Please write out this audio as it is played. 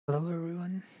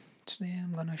Today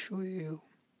I'm gonna show you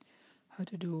how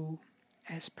to do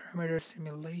S parameter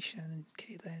simulation in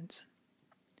Cadence.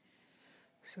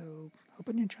 So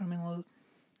open your terminal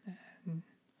and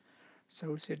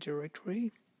source your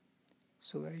directory.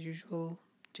 So as usual,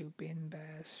 do bin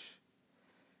bash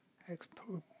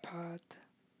export path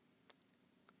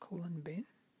 :bin.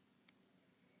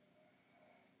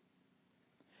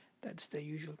 That's the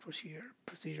usual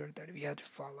procedure that we have to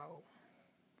follow.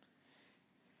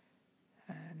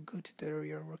 And go to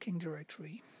your working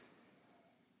directory.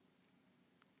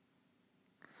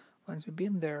 Once you've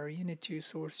been there, you need to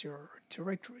source your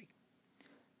directory.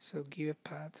 So give a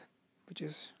path which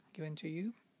is given to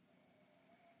you.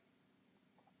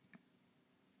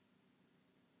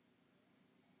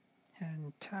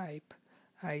 And type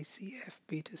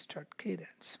ICFP to start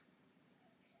Cadence.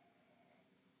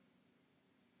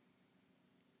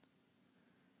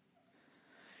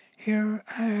 Here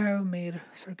I have made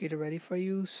a circuit ready for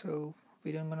you, so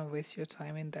we don't want to waste your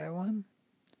time in that one,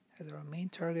 as our main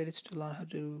target is to learn how to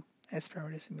do S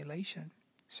parameter simulation.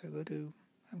 So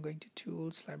I'm going to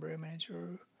Tools, Library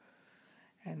Manager,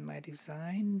 and my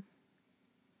design.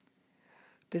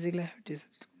 Basically I have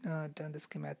just done the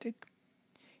schematic.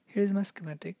 Here's my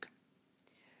schematic.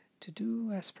 To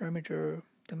do S parameter,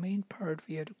 the main part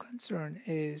we have to concern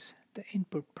is the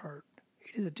input part.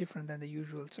 It is different than the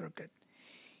usual circuit.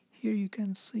 Here you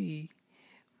can see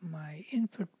my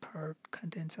input part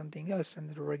contains something else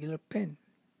than the regular pin.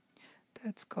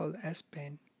 That's called S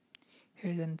pin.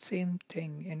 Here's the same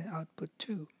thing in output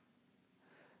too.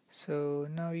 So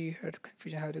now you heard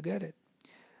confusion how to get it.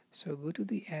 So go to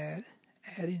the add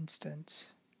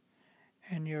instance,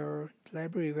 and your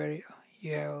library where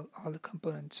you have all the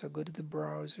components. So go to the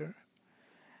browser,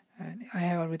 and I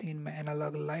have everything in my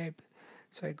analog lib.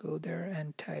 So I go there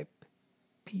and type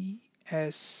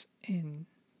psin.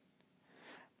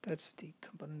 That's the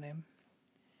component name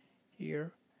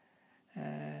here,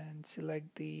 and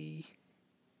select the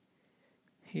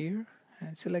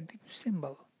select the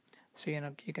symbol, so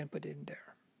you can put it in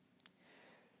there.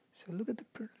 So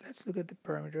let's look at the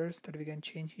parameters that we can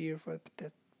change here for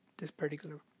this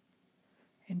particular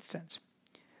instance.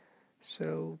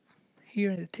 So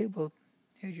here in the table,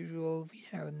 as usual, we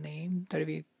have a name that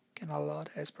we can allot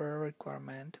as per our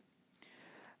requirement.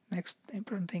 Next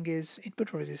important thing is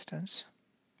input resistance.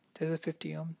 There's a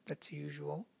 50 ohm, that's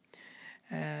usual,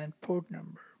 and port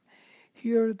number.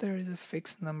 Here there is a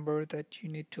fixed number that you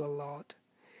need to allot.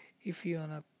 If you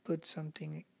wanna put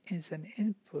something as an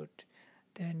input,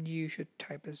 then you should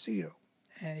type a 0,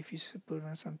 and if you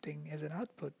put something as an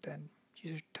output, then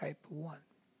you should type 1.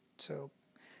 So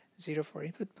 0 for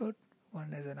input put,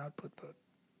 1 as an output put.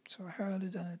 So I have already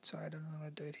done it, so I don't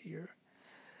want to do it here.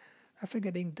 After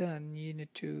getting done, you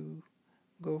need to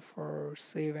go for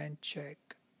save and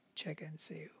check and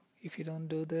save. If you don't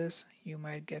do this, you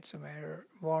might get some error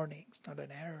warnings, not an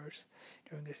errors,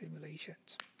 during the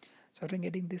simulations. So after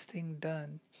getting this thing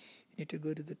done, you need to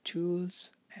go to the tools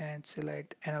and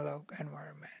select analog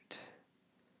environment,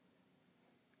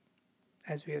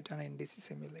 as we have done in DC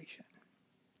simulation.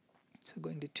 So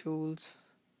going to tools,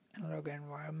 analog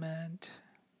environment.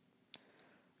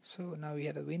 So now we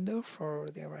have a window for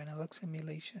our analog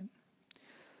simulation.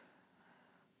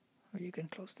 Or you can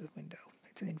close this window,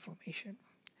 it's an information.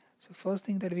 So first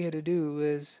thing that we have to do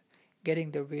is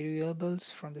getting the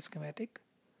variables from the schematic.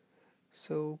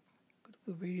 So go to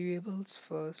the variables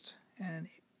first and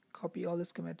copy all the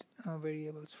schematic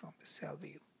variables from the cell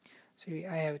view. So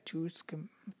I have two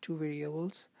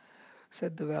variables.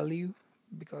 Set the value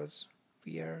because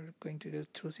we are going to do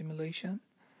through simulation.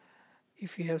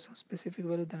 If you have some specific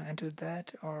value, then enter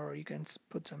that, or you can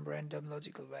put some random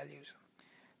logical values.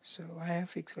 So I have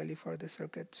fixed value for the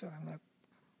circuit, so I'm going to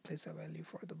place a value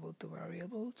for both the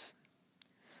variables.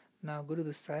 Now go to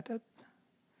the setup,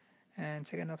 and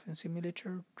second option,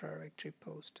 simulator directory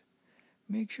post.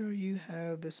 Make sure you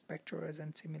have the Spectre as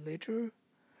an simulator,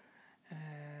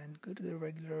 and go to the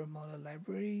regular model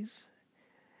libraries,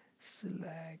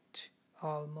 select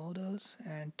all models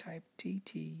and type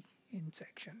TT in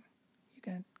section. You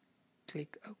can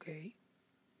click OK.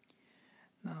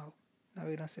 Now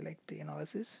we're gonna select the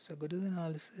analysis. So go to the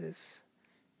analysis,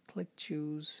 click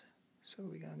choose. So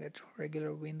we're gonna get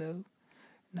regular window.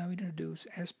 Now we need to do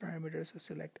S parameters, so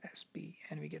select SP,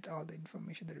 and we get all the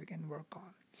information that we can work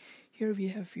on. Here we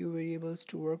have few variables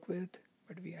to work with,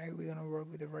 but we're gonna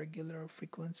work with a regular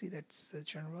frequency, that's the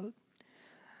general.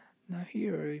 Now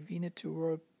here we need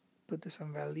to put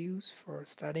some values for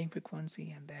starting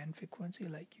frequency and the end frequency,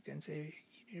 like you can say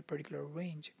you need a particular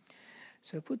range.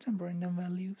 So put some random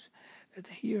values.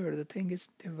 Here the thing is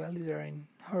the values are in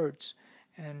hertz,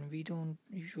 and we don't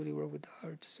usually work with the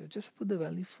hertz. So just put the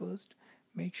value first,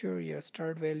 make sure your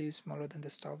start value is smaller than the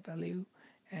stop value,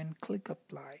 and click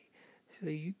apply. So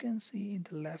you can see in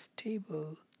the left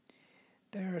table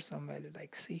there are some value,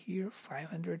 like see here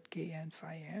 500k and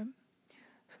 5m.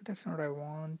 So that's not what I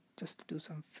want, just to do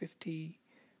some 50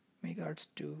 megahertz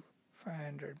to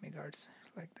 500 megahertz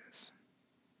like this.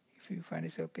 If you find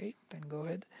it's okay, then go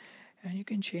ahead, and you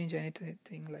can change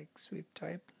anything like sweep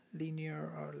type,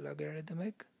 linear or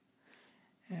logarithmic,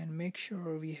 and make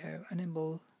sure we have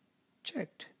enable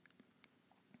checked.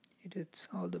 It is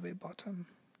all the way bottom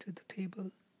to the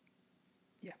table.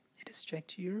 Yeah, it is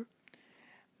checked here.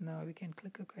 Now we can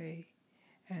click OK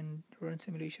and run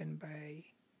simulation by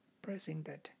pressing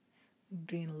that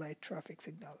green light traffic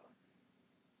signal.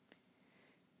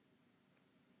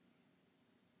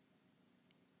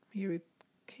 Here it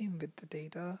came with the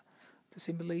data, the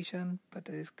simulation, but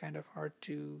it is kind of hard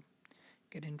to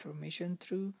get information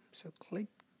through. So click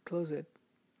close it,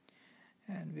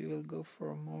 and we will go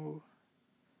for more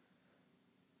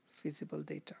feasible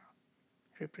data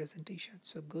representation.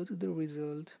 So go to the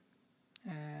result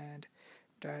and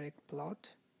direct plot.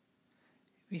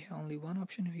 We have only one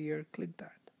option here, click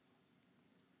that,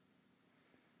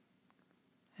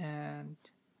 and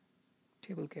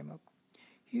table came up.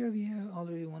 Here we have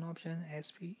already one option,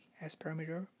 SP, as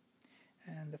parameter,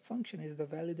 and the function is the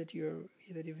value that you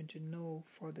want to know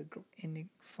for the in the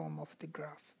form of the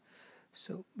graph.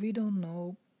 So we don't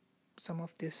know some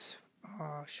of these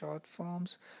short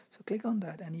forms, so click on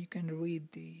that and you can read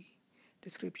the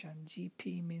description.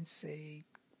 GP means a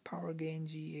power gain,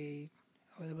 GA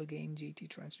available gain, GT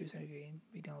transducer gain,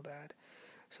 we know that.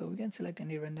 So we can select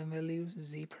any random values,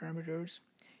 Z parameters.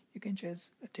 You can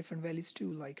choose different values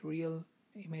too, like real,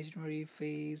 imaginary,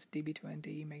 phase,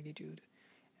 dB20, magnitude,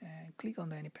 and click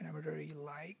on any parameter you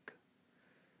like,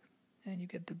 and you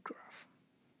get the graph.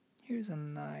 Here's a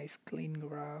nice clean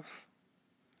graph.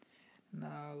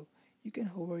 Now you can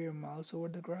hover your mouse over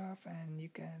the graph and you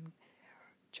can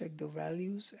check the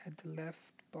values at the left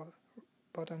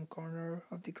bottom corner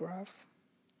of the graph.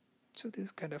 So this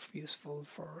is kind of useful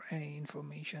for any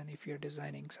information if you're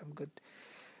designing some good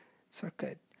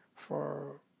circuit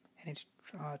for any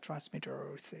transmitter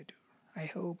or receiver. I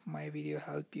hope my video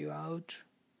helped you out,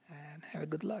 and have a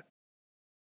good luck.